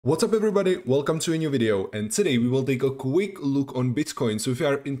What's up everybody, welcome to a new video, and today we will take a quick look on Bitcoin. So if you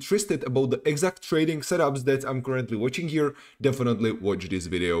are interested about the exact trading setups that I'm currently watching here, definitely watch this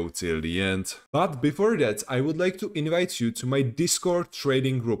video till the end. But before that, I would like to invite you to my Discord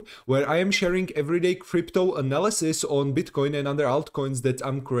trading group, where I am sharing everyday crypto analysis on Bitcoin and other altcoins that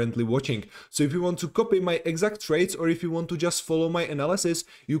I'm currently watching. So if you want to copy my exact trades or if you want to just follow my analysis,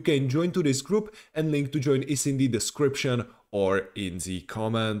 you can join to this group, and link to join is in the description or in the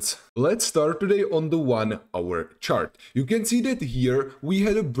comments. Let's start today on the 1 hour chart. You can see that here we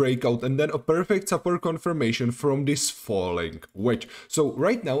had a breakout and then a perfect support confirmation from this falling wedge. So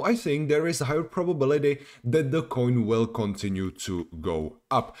right now I think there is a higher probability that the coin will continue to go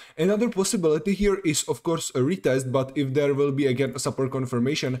up. Another possibility here is of course a retest, but if there will be again a support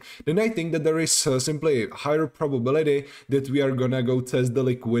confirmation, then I think that there is simply a higher probability that we are gonna go test the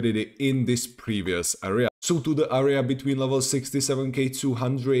liquidity in this previous area. So to the area between level 67k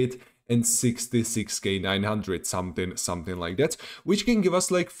 200 and 66k 900, something like that, which can give us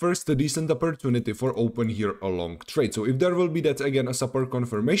like first a decent opportunity for open here a long trade. So if there will be that again a support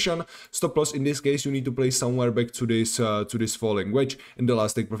confirmation, stop loss in this case you need to place somewhere back to this falling wedge, and the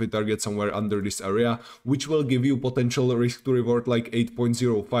last take profit target somewhere under this area, which will give you potential risk to reward like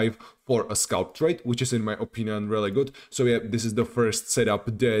 8.05 for a scalp trade, which is in my opinion really good. So yeah, this is the first setup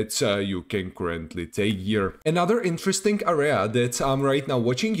that you can currently take here. Another interesting area that I'm right now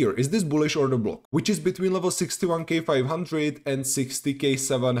watching here is this bullish order block, which is between level 61k 500 and 60k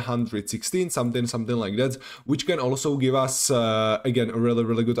 716, something like that, which can also give us again a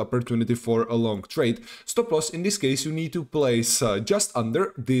really good opportunity for a long trade. Stop loss in this case you need to place just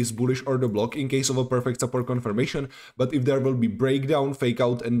under this bullish order block in case of a perfect support confirmation, but if there will be breakdown, fake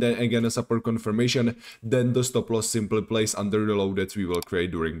out, and then again a support confirmation, then the stop loss simply place under the low that we will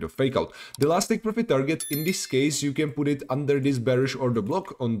create during the fake out. The last take profit target in this case you can put it under this bearish order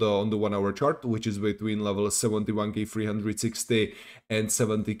block on the 1 hour chart, which is between level 71k 360 and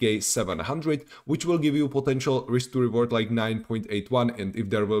 70k 700, which will give you potential risk to reward like 9.81, and if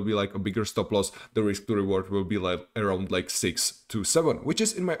there will be like a bigger stop loss, the risk to reward will be like around like 6 to 7, which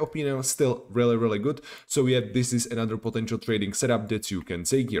is in my opinion still really good. So yeah, this is another potential trading setup that you can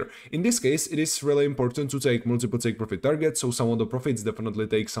take here. In this case it is really important to take multiple take profit targets, so some of the profits definitely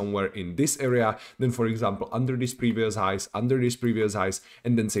take somewhere in this area, then for example under these previous highs, and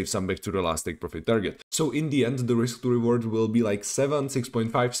then save some back to the last take profit target. So in the end the risk to reward will be like 7,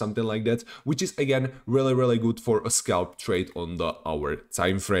 6.5, something like that, which is again really good for a scalp trade on the hour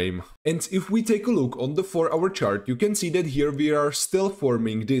time frame. And if we take a look on the 4 hour chart, you can see that here we are still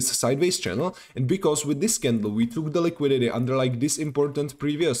forming this sideways channel, and because with this candle we took the liquidity under like this important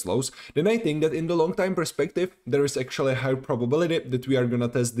previous lows, then I think that in the long time perspective there is actually a high probability that we are gonna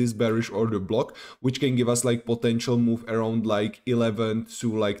test this bearish order block, which can give us like potential move around like 11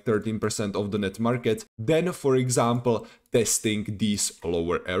 to like 13% of the net market, then for example testing these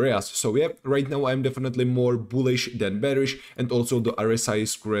lower areas. So yeah, right now I'm definitely more bullish than bearish, and also the RSI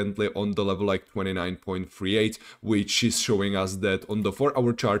is currently on the level like 29.38, which is showing us that on the 4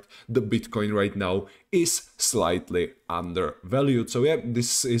 hour chart the Bitcoin right now is slightly undervalued. So yeah,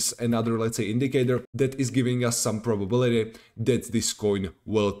 this is another, let's say, indicator that is giving us some probability that this coin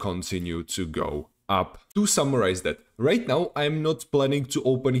will continue to go up. To summarize that, right now I'm not planning to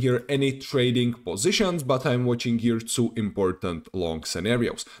open here any trading positions, but I'm watching here 2 important long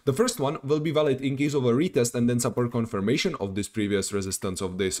scenarios. The first one will be valid in case of a retest and then support confirmation of this previous resistance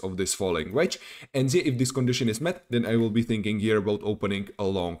of this falling wedge, and if this condition is met, then I will be thinking here about opening a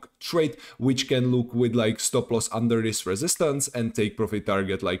long trade, which can look with like stop loss under this resistance and take profit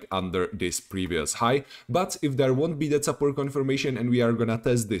target like under this previous high. But if there won't be that support confirmation and we are gonna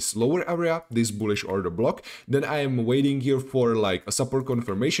test this lower area, this bullish order block, then I am waiting here for like a support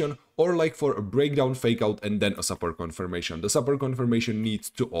confirmation or like for a breakdown, fake out, and then a support confirmation. The support confirmation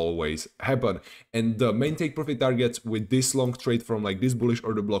needs to always happen, and the main take profit target with this long trade from like this bullish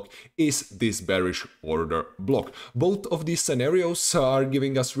order block is this bearish order block. Both of these scenarios are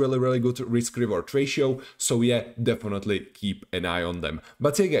giving us really good risk reward ratio, so yeah, definitely keep an eye on them.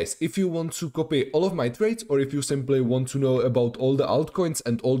 But yeah guys, if you want to copy all of my trades, or if you simply want to know about all the altcoins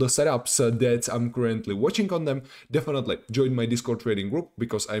and all the setups that I'm currently watching on them, definitely join my Discord trading group,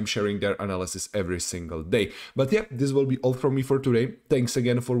 because I'm sharing their analysis every single day. But yeah, this will be all from me for today. Thanks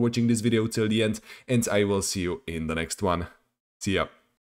again for watching this video till the end, and I will see you in the next one. See ya.